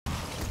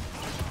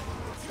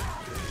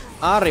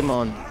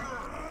Arimon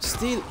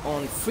still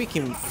on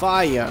freaking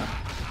fire,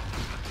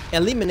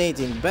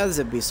 eliminating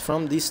Belzebub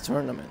from this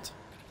tournament.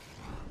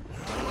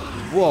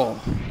 Whoa.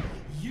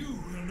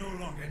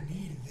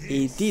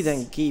 He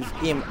didn't give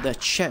him the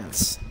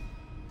chance.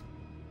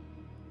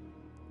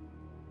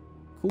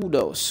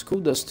 Kudos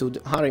to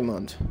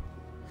Arimon.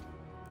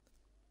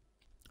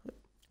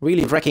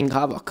 Really wreaking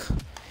havoc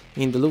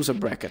in the loser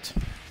bracket.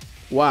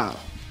 Wow.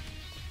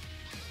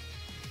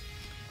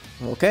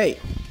 Okay.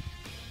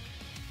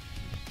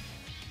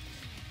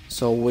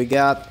 So we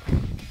got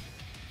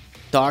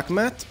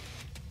Darkmat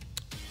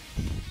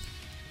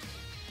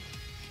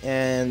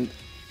and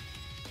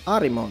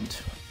Arimon.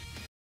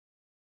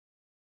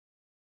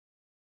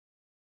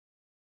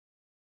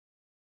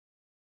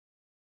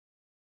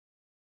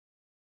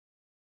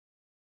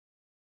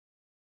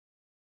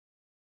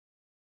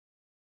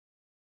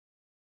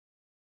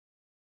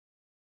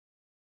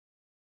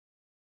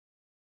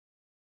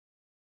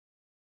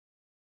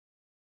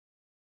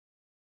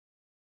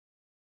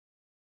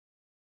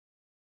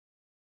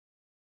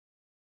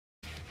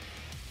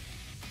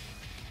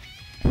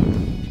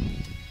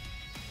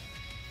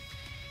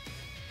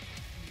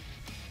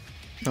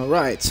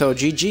 Alright, so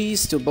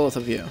GG's to both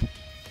of you.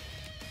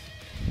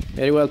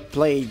 Very well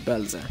played,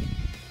 Belze.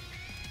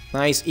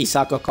 Nice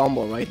Isako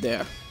combo right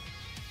there.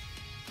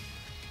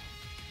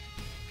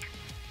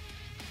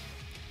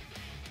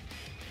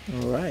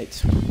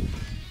 Alright.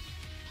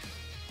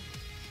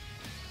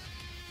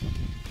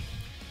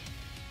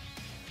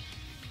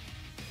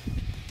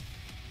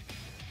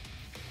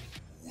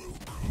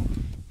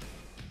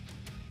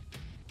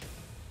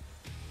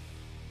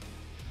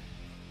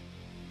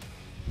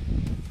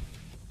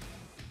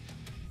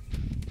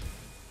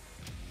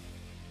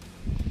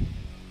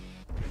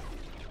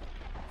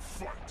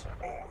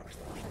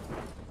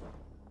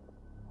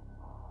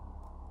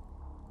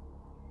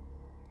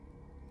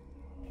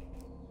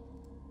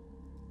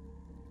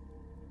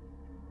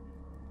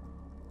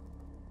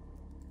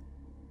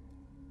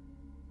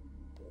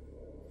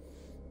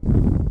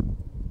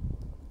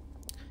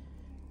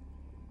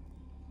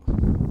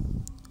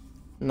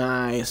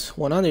 Nice,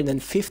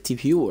 150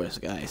 viewers,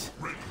 guys.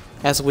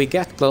 As we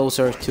get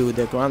closer to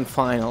the grand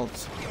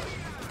finals,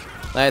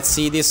 let's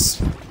see this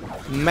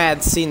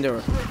Mad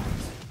Cinder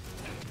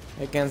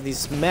against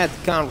this Mad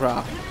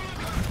Kanra.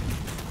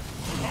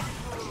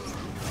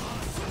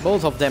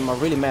 Both of them are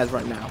really mad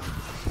right now.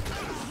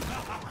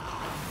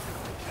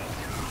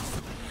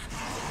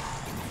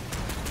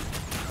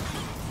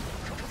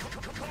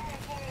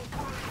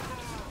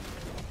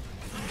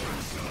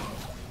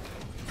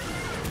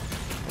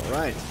 All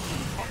right.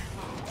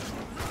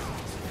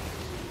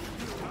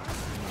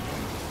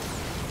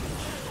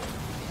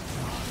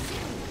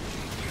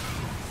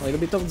 A little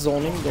bit of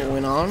zoning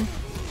going on.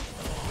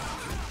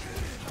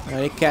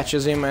 And he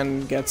catches him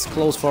and gets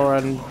close for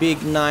a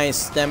big,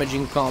 nice,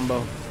 damaging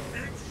combo.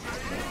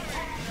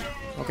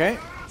 Okay.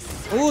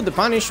 Ooh, the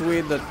punish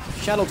with the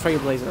Shadow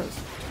Trailblazers.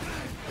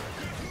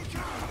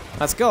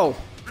 Let's go.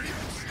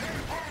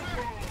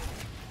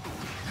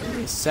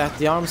 He set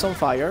the arms on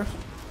fire.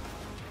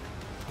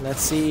 Let's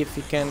see if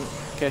he can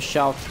cash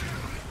out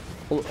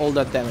all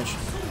that damage.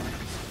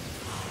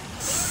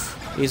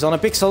 He's on a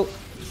pixel.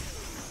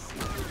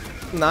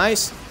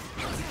 Nice.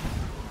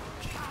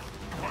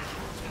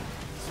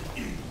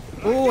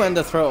 Ooh, and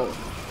the throw.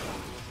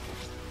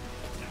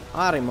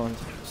 Arimon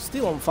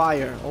still on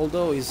fire,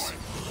 although he's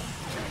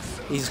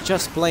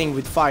just playing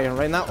with fire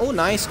right now. Oh,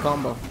 nice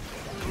combo.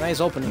 Nice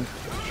opening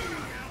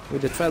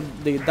with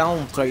the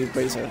down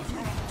Trailblazer.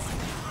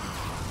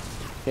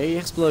 Okay,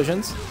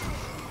 explosions.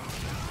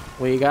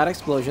 We got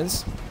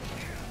explosions.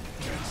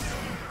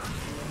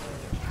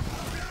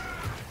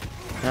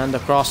 And the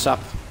cross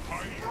up.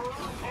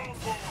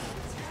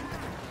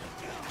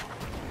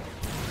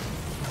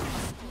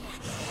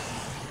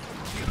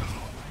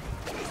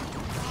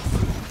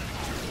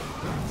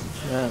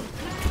 Yeah.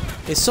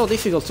 It's so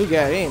difficult to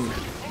get in.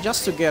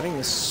 Just to get in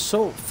is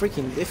so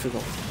freaking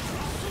difficult.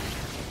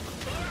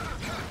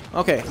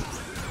 Okay.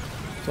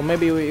 So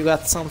maybe we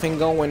got something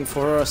going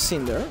for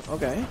Cinder.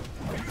 Okay.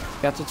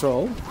 Got to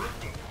throw.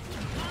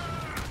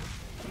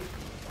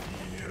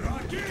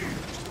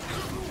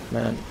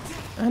 Man.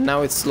 And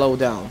now it's slowed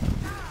down.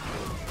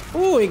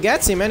 Ooh, he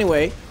gets him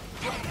anyway.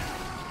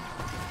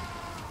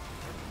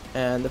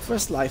 And the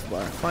first life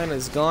bar finally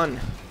is gone.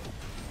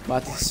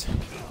 But it's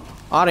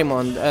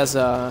Arimon has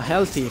a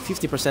healthy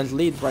 50%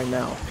 lead right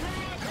now.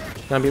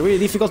 Gonna be really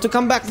difficult to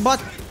come back, but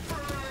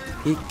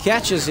he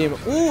catches him.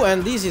 Ooh,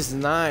 and this is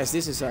nice.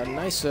 This is a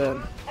nice,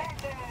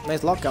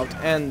 nice lockout,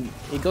 and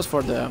he goes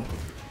for the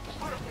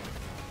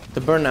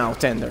burnout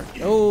tender.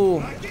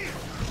 Oh,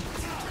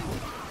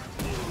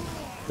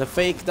 the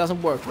fake doesn't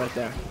work right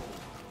there.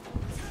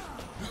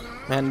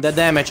 And the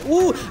damage.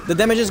 Ooh, the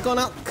damage is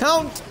gonna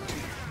count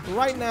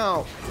right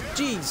now.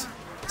 Jeez,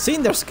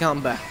 Cinder's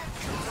comeback.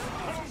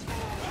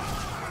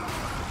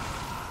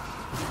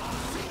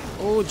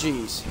 Oh,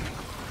 jeez.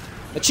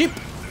 A chip!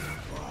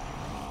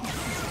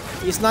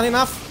 It's not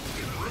enough.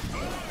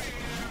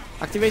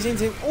 Activating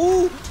it.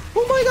 Oh!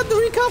 Oh my god, the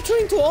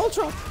recapturing to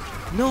Ultra!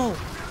 No!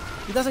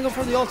 He doesn't go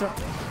for the ultra.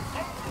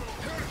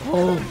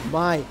 Oh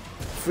my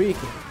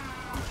freaking.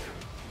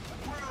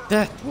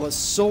 That was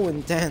so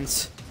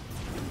intense.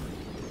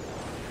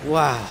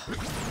 Wow.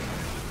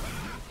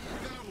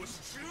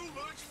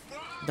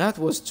 That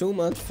was too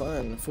much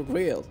fun, for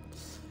real.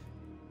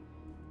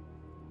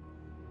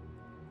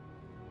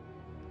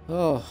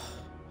 Oh.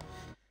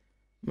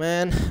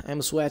 Man,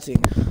 I'm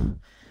sweating.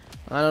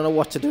 I don't know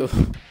what to do.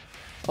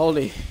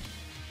 Holy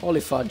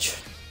fudge.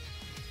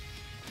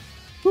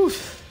 Whew.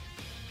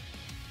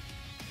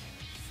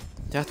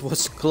 That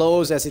was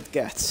close as it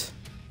gets.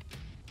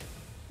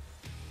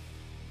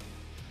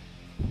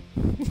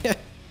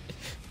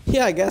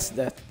 Yeah, I guess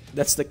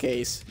that's the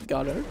case.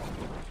 Got her.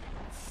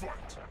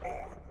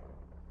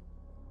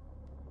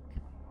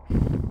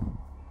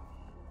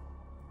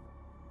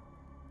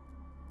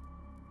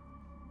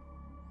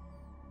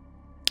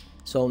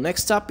 So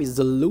next up is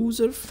the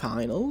loser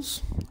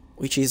finals,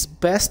 which is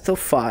best of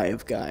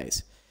 5,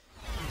 guys.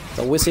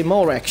 So we see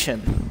more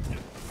action.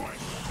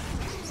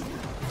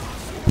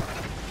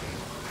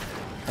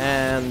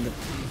 And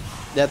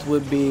that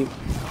would be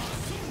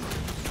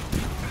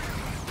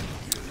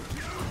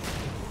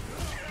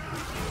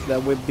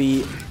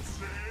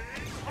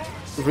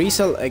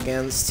Riesel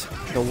against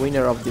the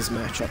winner of this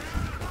matchup.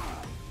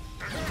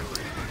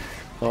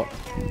 So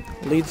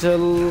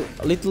little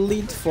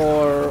lead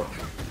for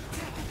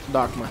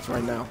Darkmat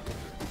right now.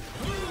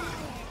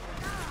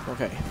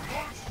 Okay.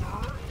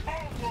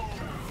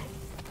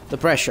 The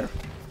pressure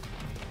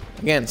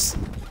against.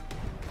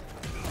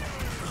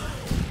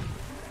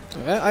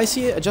 I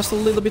see just a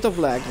little bit of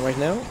lag right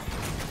now.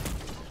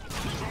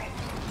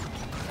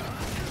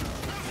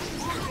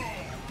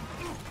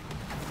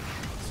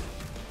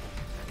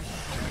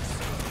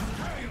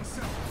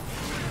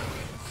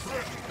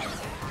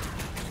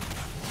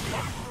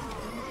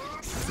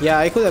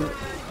 Yeah, he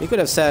could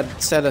have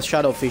set a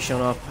shadow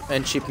vision up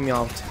and chip me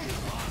out.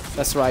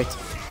 That's right.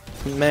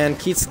 Man,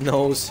 kids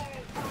knows.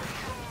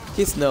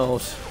 Kids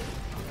knows.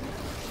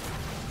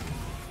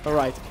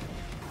 Alright.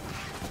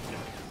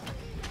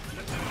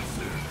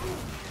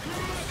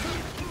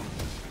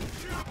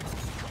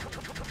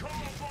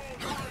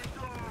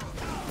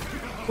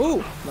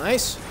 Ooh,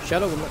 nice.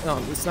 Shadow. No,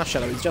 it's not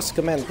shadow, it's just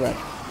command grab.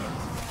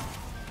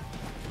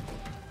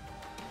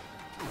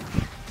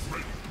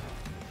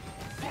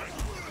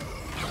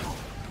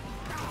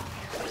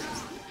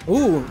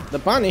 Ooh, the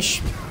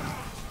punish.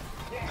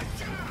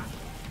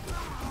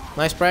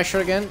 Nice pressure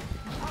again.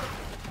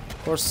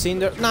 For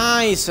Cinder.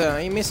 Nice!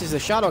 He misses the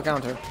shadow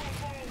counter.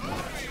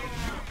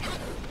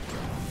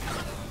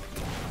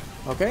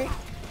 Okay.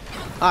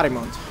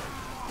 Arimont.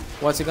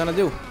 What's he gonna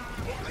do?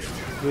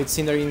 With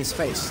Cinder in his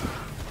face.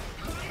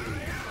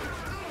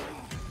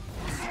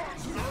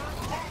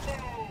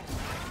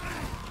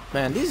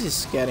 Man, this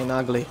is getting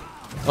ugly.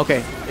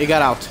 Okay, he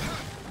got out.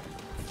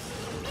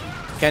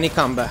 Can he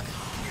come back?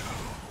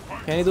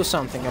 Can he do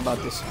something about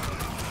this?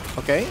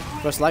 Okay,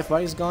 first life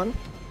bar is gone.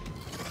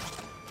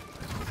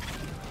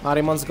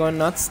 Arimon's going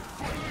nuts.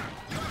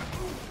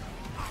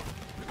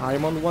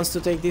 Arimon wants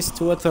to take this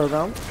to a third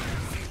round.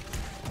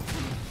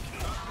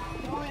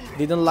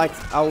 Didn't like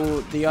how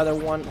the other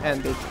one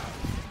ended,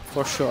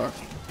 for sure.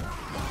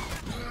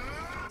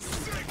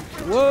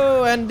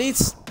 Whoa, and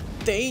it's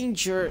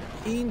danger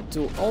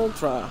into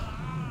Ultra.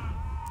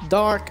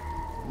 Dark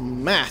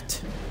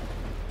Matt.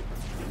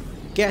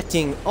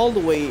 Getting all the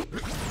way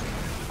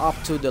up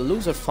to the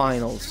loser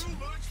finals.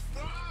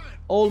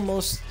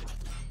 Almost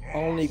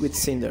only with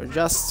Cinder.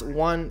 Just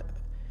one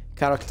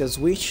character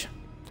switch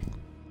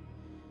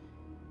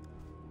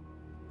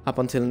up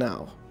until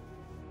now.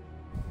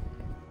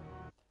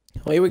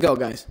 Well, here we go,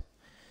 guys.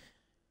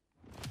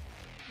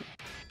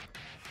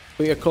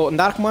 We are called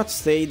Darkmat,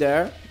 stay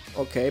there.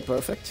 Okay,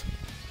 perfect.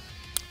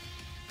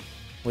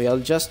 We are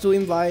just to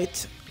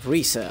invite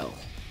Resell.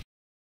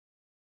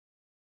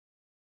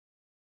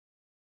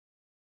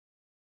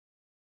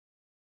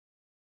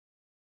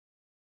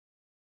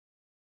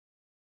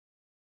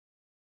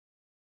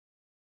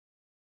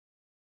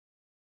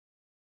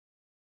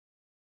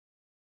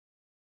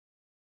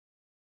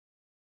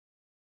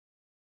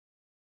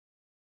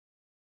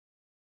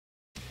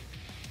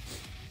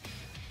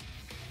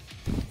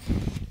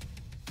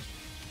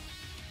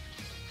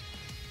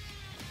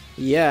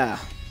 Yeah,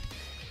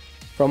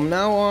 from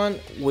now on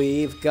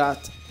we've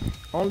got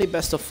only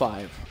best of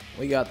 5.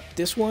 We got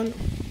this one,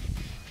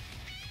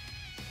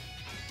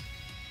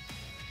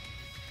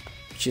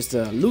 which is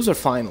the loser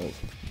final,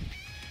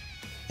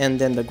 and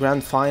then the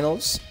grand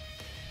finals,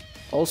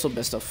 also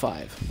best of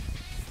 5.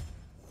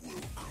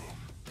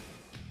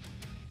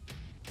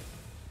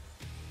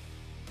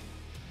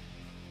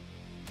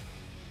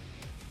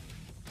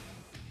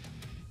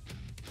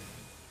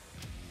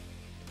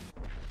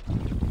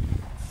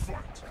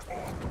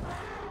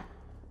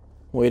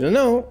 We don't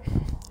know.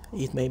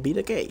 It may be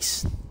the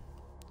case.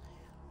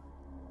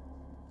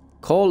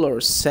 Color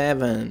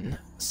 7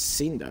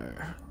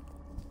 Cinder.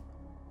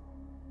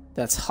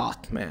 That's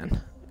hot,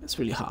 man. It's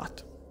really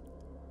hot.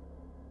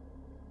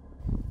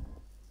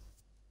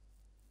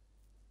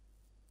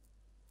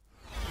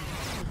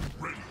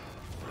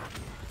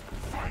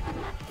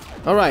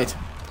 Alright,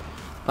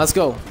 let's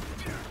go.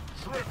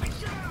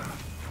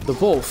 The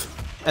wolf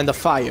and the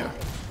fire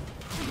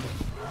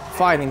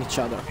fighting each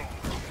other.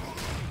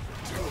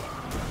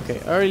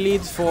 Okay, early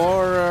lead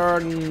for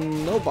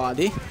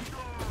nobody.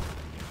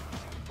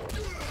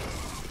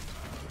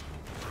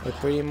 We're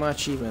pretty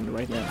much even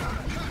right now.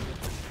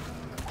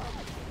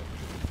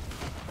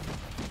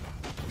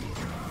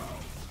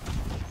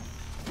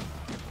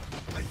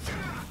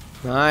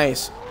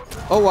 Nice.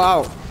 Oh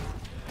wow.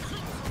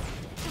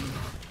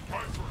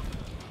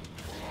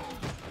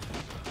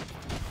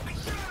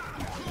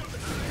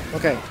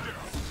 Okay.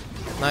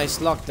 Nice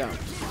lockdown.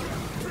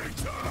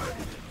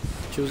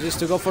 Chooses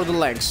to go for the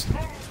legs.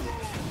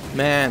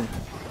 Man.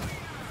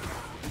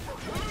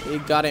 He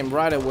got him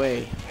right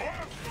away.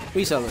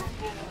 Reseller.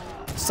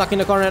 Stuck in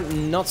the corner,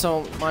 not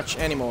so much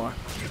anymore.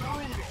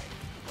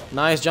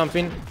 Nice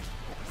jumping.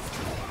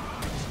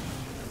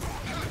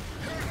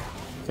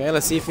 Okay,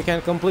 let's see if he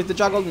can complete the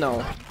juggle.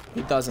 No,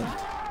 he doesn't.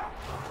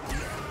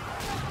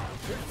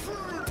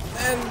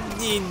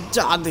 And he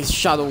did this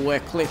shadow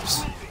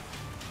eclipse.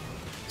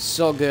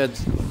 So good.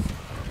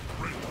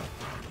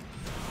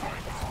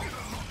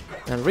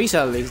 And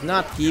Rizal is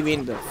not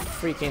giving the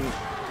freaking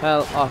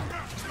hell up.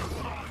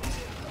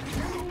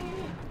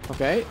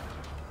 Okay,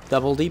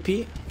 double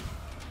DP.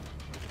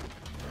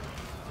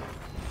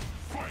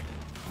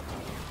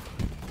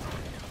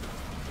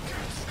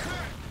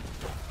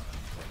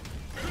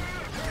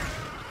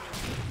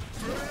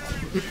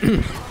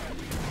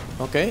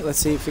 Okay, let's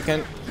see if we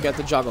can get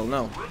the juggle.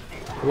 No,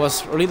 it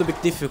was a little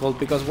bit difficult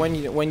because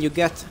when you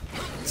get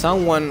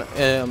someone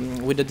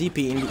with the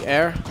DP in the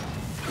air,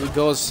 it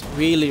goes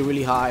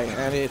really high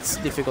and it's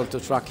difficult to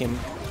track him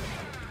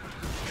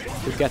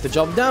to get the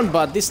job done.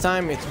 But this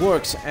time it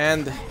works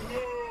and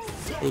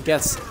he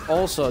gets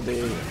also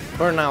the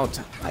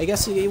burnout. I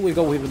guess he will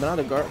go with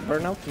another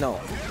burnout. No,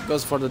 he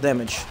goes for the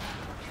damage.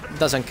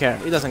 Doesn't care.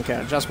 He doesn't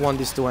care. Just want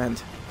this to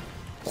end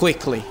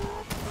quickly.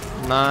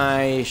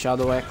 Nice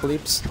shadow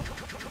eclipse.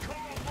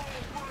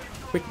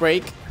 Quick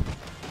break.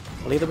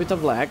 A little bit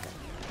of lag.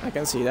 I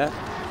can see that.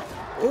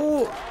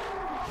 Ooh!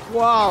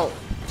 Wow!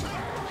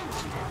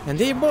 And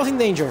they're both in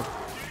danger.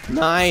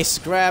 Nice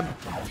grab.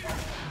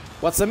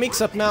 What's the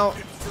mix-up now?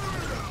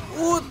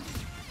 Ooh!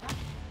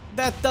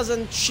 That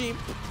doesn't chip.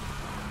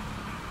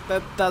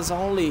 That does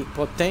only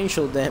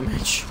potential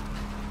damage.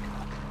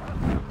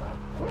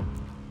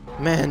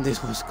 Man,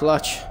 this was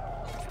clutch.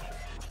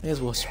 This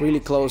was really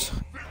close.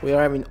 We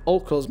are having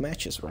all close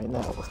matches right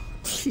now.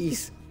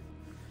 Jeez.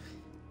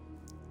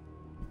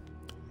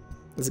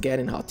 It's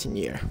getting hot in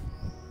here.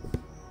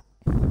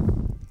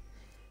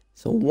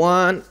 So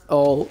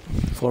 1-0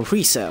 for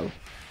resell.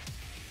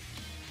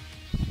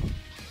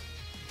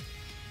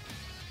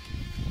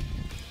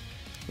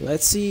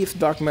 Let's see if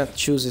Darkmat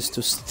chooses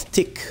to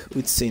stick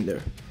with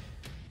Cinder.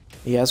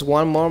 He has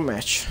one more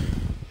match.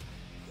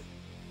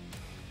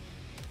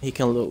 He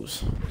can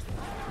lose.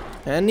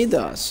 And he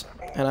does.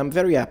 And I'm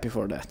very happy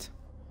for that.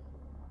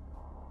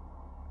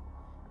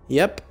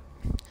 Yep.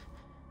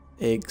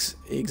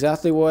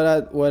 Exactly what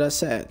I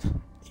said.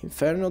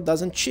 Inferno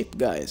doesn't chip,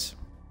 guys.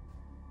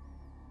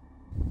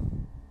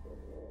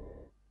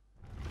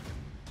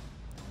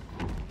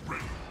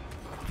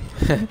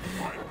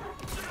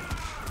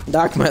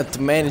 Darkmat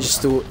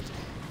managed to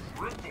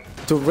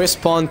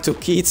respond to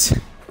Keats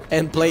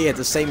and play at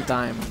the same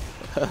time.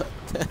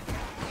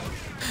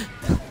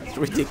 It's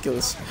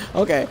ridiculous.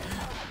 Okay.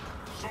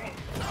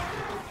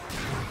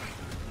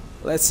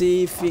 Let's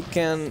see if we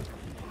can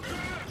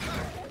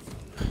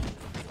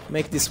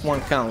make this one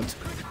count.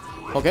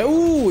 Okay,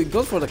 ooh, it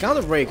goes for the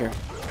counter breaker.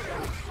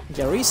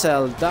 Yeah,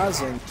 resell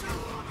doesn't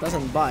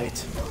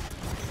bite.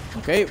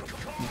 Okay,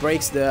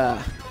 breaks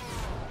the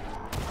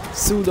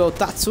pseudo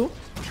Tatsu.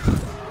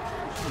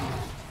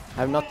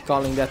 I'm not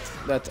calling that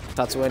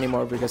Tatsu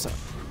anymore because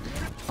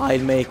I'll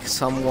make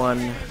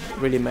someone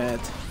really mad.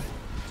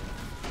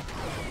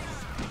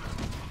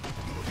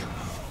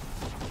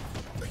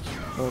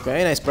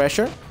 Okay, nice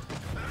pressure.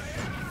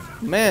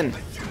 Man,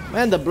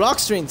 the block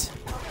strength.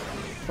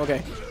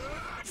 Okay.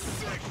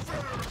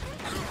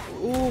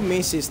 Ooh,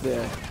 misses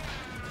the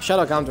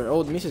shadow counter.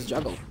 Oh, misses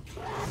juggle.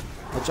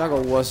 The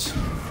juggle was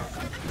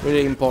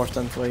really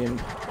important for him.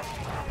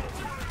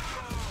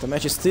 The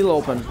match is still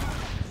open.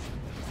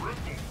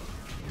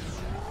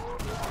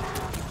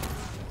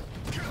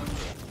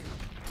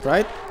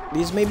 Right?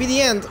 This may be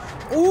the end.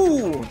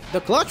 Ooh,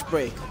 the clutch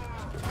break.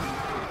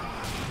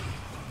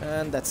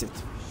 And that's it.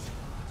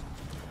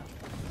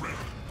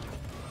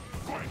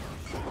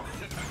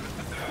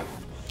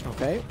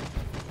 Okay.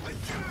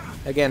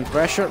 Again,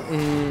 pressure.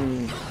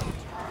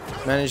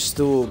 Managed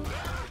to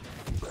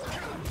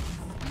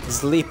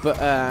slip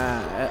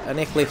an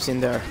eclipse in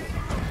there.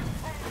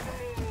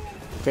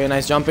 Okay,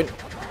 nice jumping.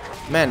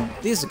 Man,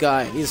 this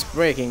guy is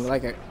breaking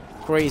like a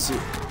crazy.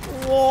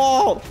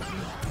 Whoa!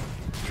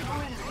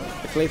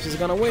 Eclipse is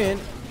gonna win.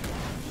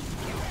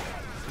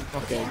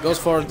 Okay, goes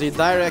for the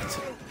direct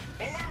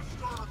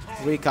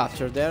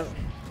recapture there.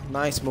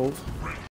 Nice move.